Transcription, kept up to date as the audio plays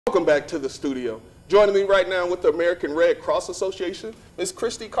Welcome back to the studio. Joining me right now with the American Red Cross Association, Ms.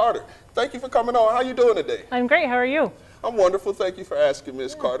 Christy Carter. Thank you for coming on. How are you doing today? I'm great. How are you? I'm wonderful. Thank you for asking,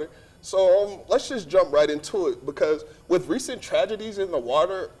 Ms. Carter. So let's just jump right into it, because with recent tragedies in the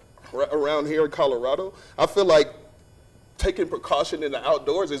water around here in Colorado, I feel like taking precaution in the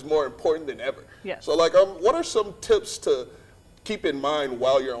outdoors is more important than ever. Yes. So what are some tips to keep in mind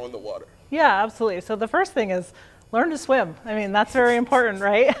while you're on the water? Yeah, absolutely. So the first thing is learn to swim. I mean, that's very important,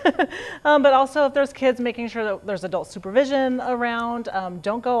 right? But also if there's kids, making sure that there's adult supervision around.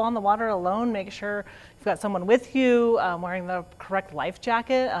 Don't go on the water alone. Make sure you've got someone with you, wearing the correct life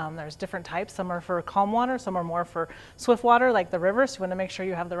jacket. There's different types. Some are for calm water, some are more for swift water, like the river. So you want to make sure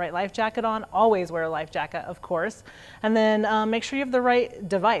you have the right life jacket on. Always wear a life jacket, of course. And then make sure you have the right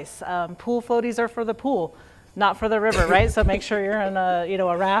device. Pool floaties are for the pool, not for the river, right? So make sure you're in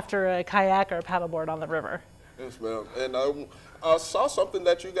a raft or a kayak or a paddleboard on the river. Yes, ma'am. And I saw something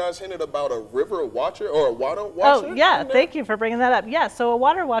that you guys hinted about, a river watcher or a water watcher. Oh, yeah. Thank you for bringing that up. Yeah, so a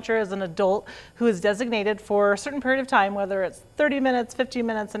water watcher is an adult who is designated for a certain period of time, whether it's 30 minutes, 15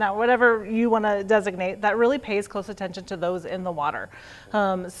 minutes, an hour, whatever you want to designate, that really pays close attention to those in the water.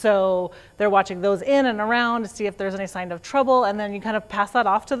 So they're watching those in and around to see if there's any sign of trouble, and then you kind of pass that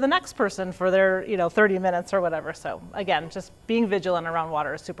off to the next person for their 30 minutes or whatever. So again, just being vigilant around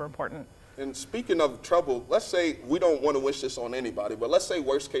water is super important. And speaking of trouble, let's say, we don't want to wish this on anybody, but let's say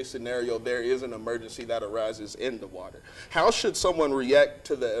worst case scenario, there is an emergency that arises in the water. How should someone react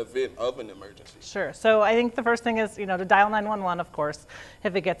to the event of an emergency? Sure. So I think the first thing is, to dial 911, of course,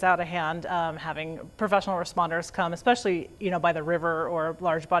 if it gets out of hand. Having professional responders come, especially, by the river or a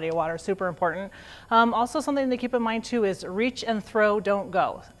large body of water, super important. Also something to keep in mind too is reach and throw, don't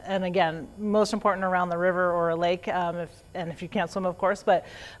go. And again, most important around the river or a lake, if you can't swim, of course, but,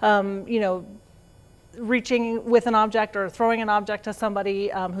 reaching with an object or throwing an object to somebody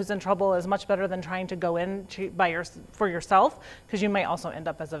who's in trouble is much better than trying to go in for yourself, because you may also end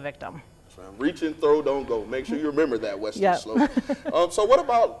up as a victim. Reach and throw, don't go. Make sure you remember that, Western Slope. So what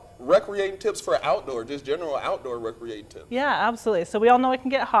about recreating tips for outdoor, just general outdoor recreating tips? Yeah, absolutely. So we all know it can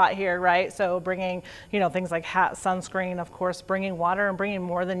get hot here, right? So bringing, things like hat, sunscreen, of course, bringing water and bringing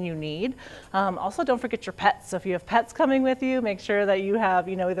more than you need. Also, don't forget your pets. So if you have pets coming with you, make sure that you have,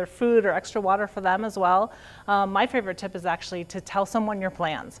 either food or extra water for them as well. My favorite tip is actually to tell someone your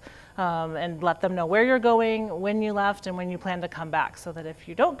plans. And let them know where you're going, when you left, and when you plan to come back, so that if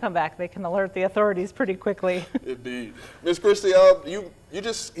you don't come back, they can alert the authorities pretty quickly. Indeed. Ms. Christy, you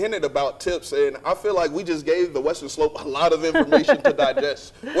just hinted about tips, and I feel like we just gave the Western Slope a lot of information to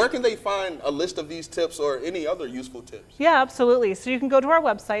digest. Where can they find a list of these tips or any other useful tips? Yeah, absolutely. So you can go to our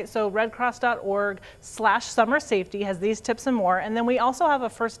website, so redcross.org/summer safety has these tips and more. And then we also have a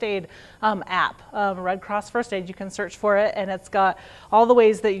first aid app, Red Cross First Aid. You can search for it, and it's got all the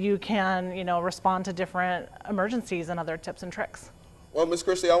ways that you can, respond to different emergencies and other tips and tricks. Well, Ms.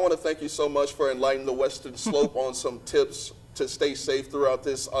 Christy, I want to thank you so much for enlightening the Western Slope on some tips to stay safe throughout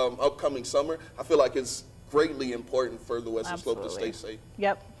this upcoming summer. I feel like it's greatly important for the Western Slope to stay safe.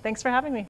 Yep. Thanks for having me.